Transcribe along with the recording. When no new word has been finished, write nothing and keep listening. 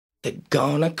They're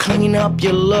gonna clean up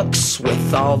your looks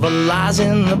with all the lies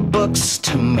in the books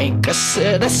to make a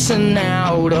citizen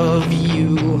out of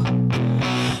you.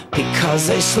 Because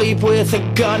they sleep with a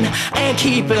gun and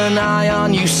keep an eye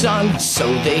on you, son,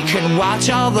 so they can watch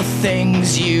all the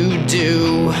things you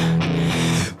do.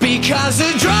 Because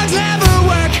the drugs never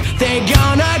work, they're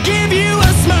gonna give you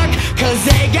a smirk, cause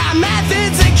they got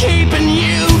methods of keeping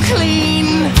you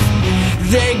clean.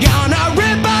 They're gonna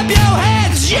rip up your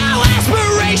heads, your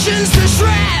aspirations to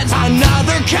shreds,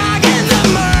 another cog in the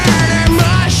murder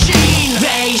machine.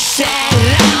 They said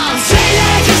I'll say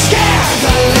that to scare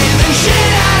the living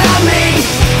shit out of me.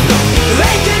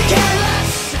 They could care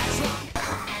less as long.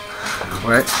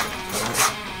 What?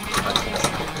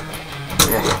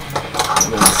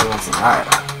 Alright.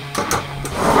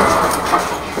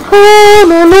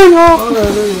 Hallelujah.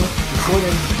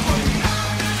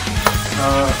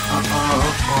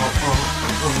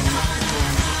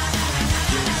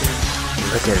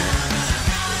 Look at her.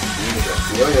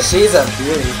 She's a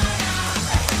beauty.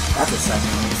 That's a second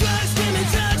one.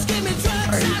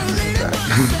 Alright, you can do that.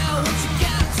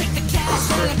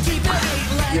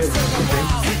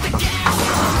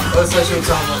 So should we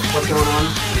tell them what's going on?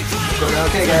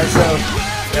 Okay guys, so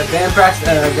we have band practice,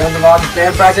 Guns of August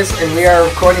band practice, and we are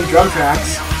recording drum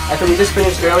tracks. After we just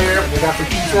finished earlier, we got the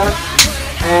pizza,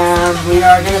 and we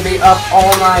are going to be up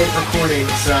all night recording,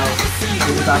 so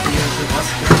we'll be back again with us.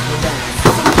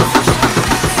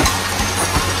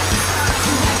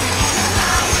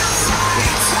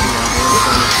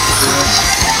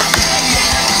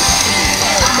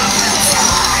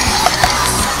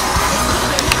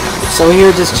 So we're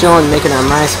here just chilling, making our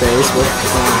MySpace with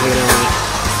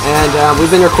and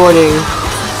we've been recording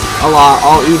a lot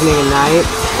all evening and night,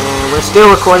 and we're still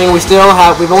recording. We've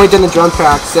only done the drum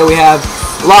tracks, so we have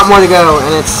a lot more to go,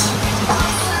 and it's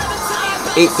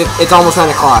almost 9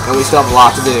 o'clock, and we still have a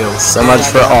lot to do. So much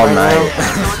for all night.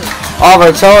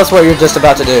 Oliver, tell us what you're just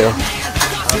about to do.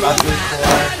 I'm about to record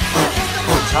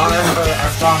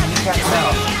our song You Can't Tell.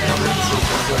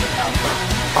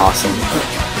 Awesome.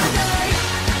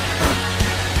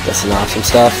 Got some awesome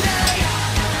stuff.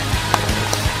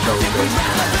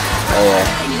 Oh yeah.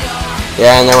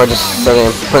 Yeah, and then we're just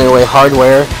starting putting away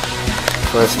hardware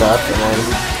for stuff, and then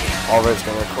Oliver's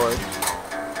gonna record.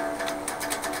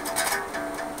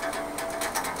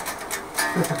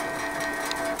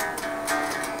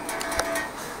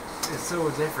 It's so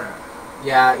different.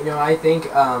 Yeah, you know, I think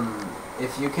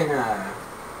if you can,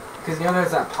 because you know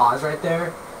there's that pause right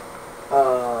there.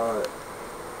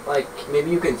 Like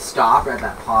maybe you can stop at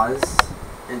that pause,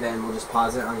 and then we'll just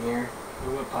pause it on here.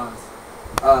 What pause?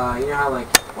 You know how like,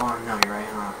 oh no, you're right,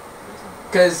 huh?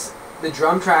 Because the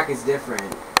drum track is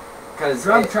different. Cause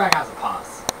drum track has a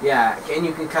pause. Yeah, and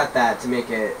you can cut that to make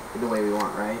it the way we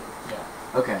want, right? Yeah.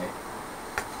 Okay.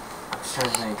 I'm just trying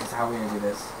to think, cause how are we gonna do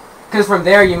this? Cause from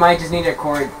there you might just need a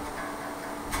chord.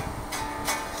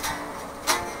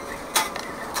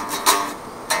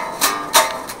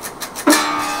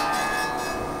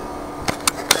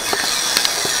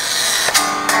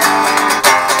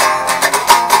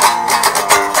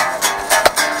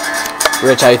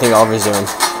 Rich, how do you think Oliver's doing?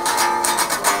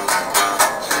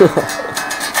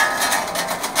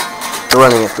 We're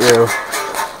running it through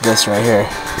this right here.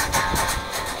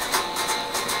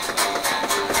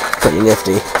 Pretty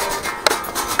nifty.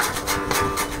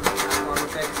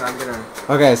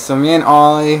 Okay, so me and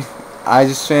Ollie, I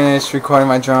just finished recording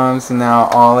my drums, and now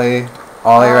Ollie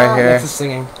right here. That's the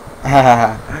singing.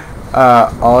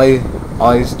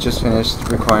 Ollie's just finished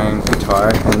recording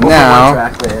guitar, and well, now for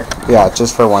one track there. Yeah,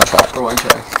 just for one track. For one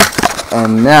track.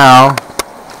 And now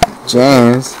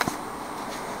James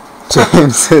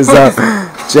is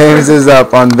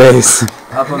up on bass.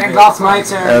 Up on bass. That's my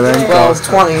turn.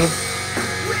 12:20.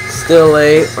 Still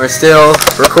late, or still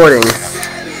recording.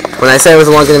 When I said it was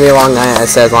going to be a long night, I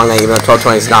said long night, even though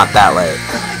 12:20 is not that late.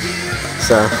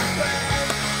 So,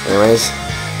 anyways,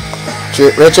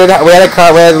 Richard, we had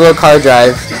a little car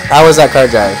drive. How was that car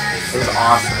drive? It was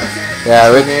awesome. Yeah,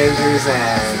 Teenagers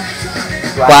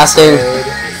and blasting.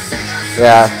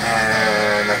 Yeah.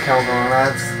 And the Kelvin,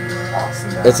 that's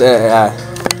awesome. It's yeah.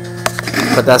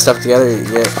 Put that stuff together, you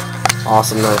get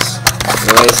awesomeness.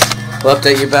 Anyways, we'll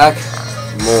update you back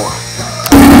more.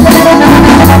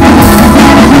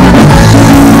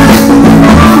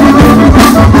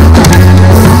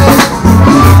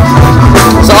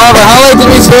 So Oliver, how late did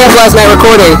we stay up last night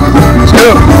recording?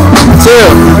 2.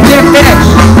 We didn't finish.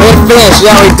 We didn't finish.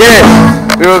 Yeah, we didn't.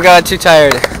 We got too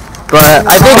tired. But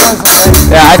I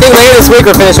think later this week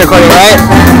we'll finish recording, right?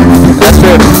 That's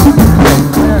true.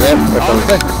 Yep, we're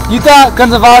filming. You thought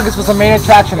Guns of August was a main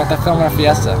attraction at the Film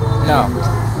Fiesta. No.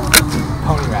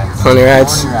 Pony Rats. Pony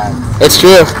rides. Pony rides. It's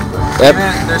true. Yep.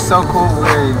 Man, they're so cool.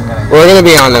 We're gonna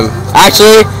be on them.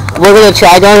 Actually, we're gonna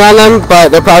try going on them, but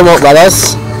they probably won't let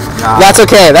us. Nah. That's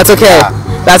okay. That's okay.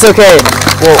 Yeah. That's okay.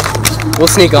 We'll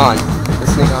sneak on. We'll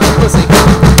sneak on. We'll sneak on.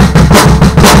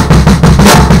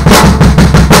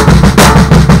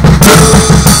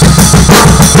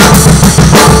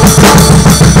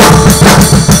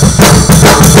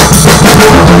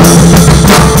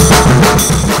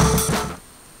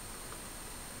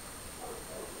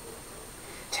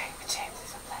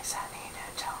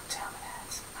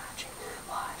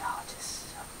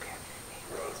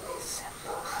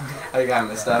 I think I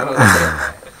missed that.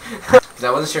 Because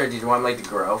I wasn't sure. Did you want like to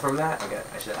grow from that? Okay,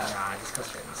 I should. Nah, just go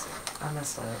straight in the sink. I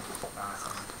messed up.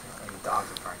 Any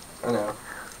dogs are barking. I know.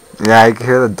 Yeah, I can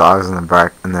hear the dogs in the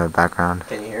background.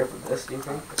 Can you hear it from this? Do you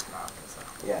think? No, I don't think so.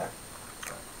 Yeah.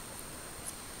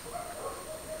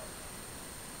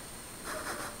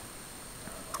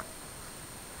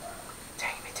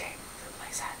 Take me to the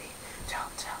place I need.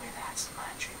 Don't tell me that's my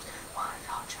dreams. Want it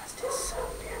all just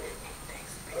disappear. Ain't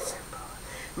things to be simple.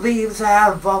 Leaves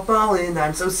have all fallen.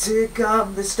 I'm so sick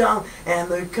of the stone, and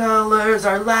the colors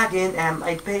are lacking, and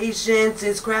my patience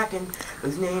is cracking.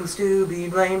 Whose name's to be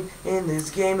blamed in this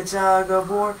game of tug of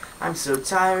war? I'm so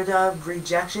tired of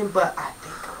rejection, but I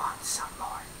think I want some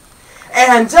more.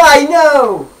 And I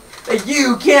know that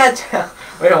you can't tell.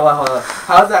 Wait, hold on.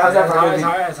 How's that? How's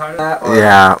that? It's hard.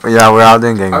 Yeah, we're all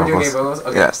doing gang Are we doing vocals. game vocals?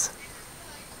 Okay. Yes.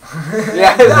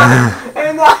 Yeah.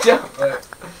 And not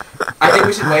I think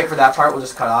we should wait for that part. We'll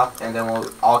just cut off, and then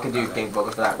we'll all can do game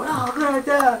vocals for that. Well, like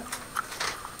that.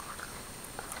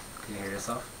 Can you hear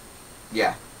yourself?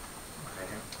 Yeah. Okay,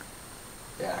 here.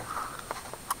 Yeah.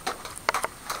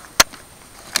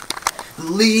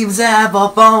 Leaves have all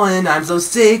fallen, I'm so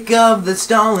sick of the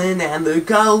stalling, and the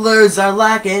colors are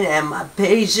lacking, and my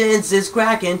patience is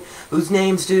cracking. Whose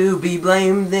name's to be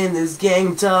blamed in this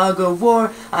game tug of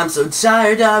war? I'm so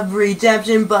tired of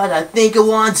redemption, but I think I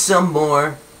want some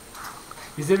more.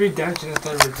 You said redemption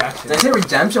instead of rejection. Did I say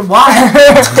redemption? Why?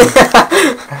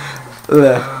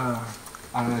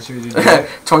 I'm not sure you did.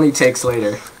 20 takes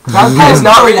later. It's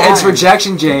not it's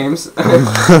rejection, James. Do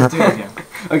it again.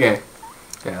 Okay.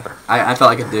 Yeah, I felt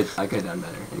like I could have done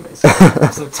better. Anyways.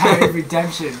 I'm so tired of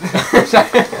redemption.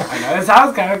 I know it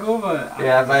sounds kind of cool, but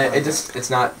Yeah, but it's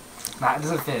not. Nah, it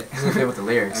doesn't fit. It doesn't fit with the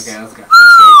lyrics. Okay, let's go.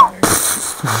 Let's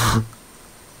get better.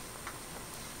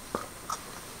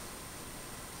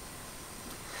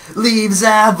 Leaves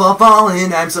have all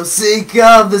fallen, I'm so sick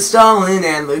of the stalling,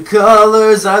 and the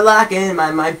colors are lacking,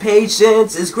 my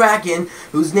patience is cracking.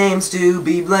 Whose name's to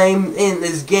be blamed in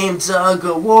this game tug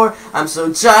of war? I'm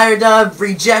so tired of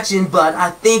rejection, but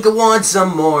I think I want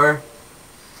some more.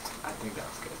 I think that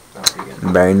was good. That was pretty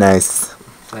good. Very nice.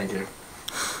 Thank you.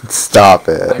 Stop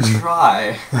it. I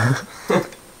try. I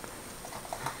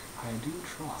do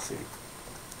try.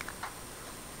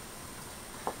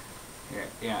 Here,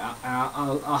 yeah,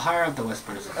 I'll hire out the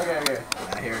whispers. Okay.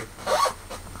 Yeah, here.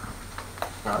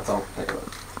 No, that's all. Take a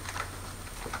look.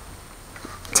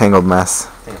 Tangled mess.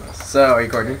 So, are you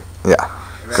recording? Yeah.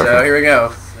 So, here we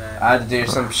go. I had to do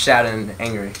some shouting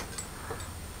angry.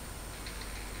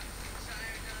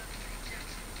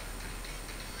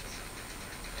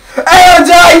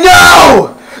 And I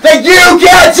know that you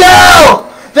can't tell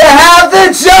that half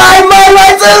the time my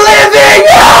life's a living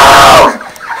hell!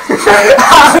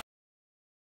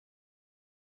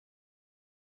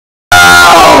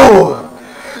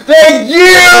 That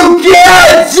you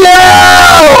can't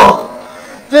tell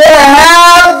that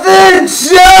half the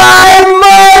time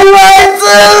my life's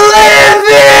a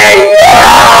living hell!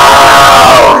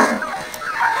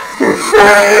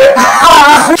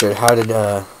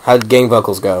 How did gang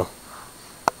vocals go?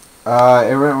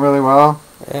 It went really well.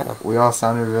 Yeah. We all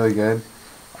sounded really good.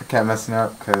 I kept messing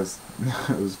up because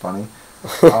it was funny.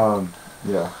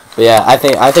 Yeah. But yeah, I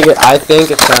think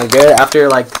it sounded good. After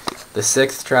like the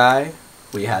 6th try,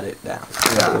 we had it down.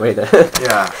 Yeah. Wait.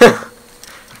 Yeah.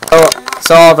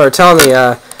 So Oliver, tell me,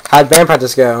 how'd band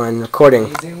practice go and recording?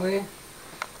 Amazingly,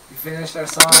 we finished our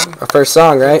song. Our first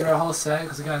song, right? Did our whole set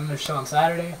because we got another show on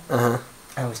Saturday, Uh-huh.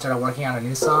 and we started working on a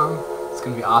new song. It's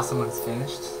gonna be awesome when it's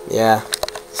finished. Yeah.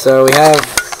 So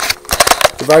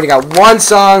we've already got one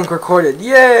song recorded,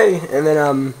 yay! And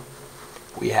then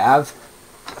we have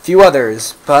a few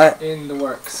others, but In the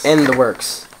works.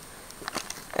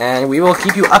 and we will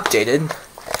keep you updated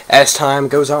as time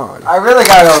goes on. I really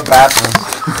gotta go to the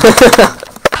bathroom.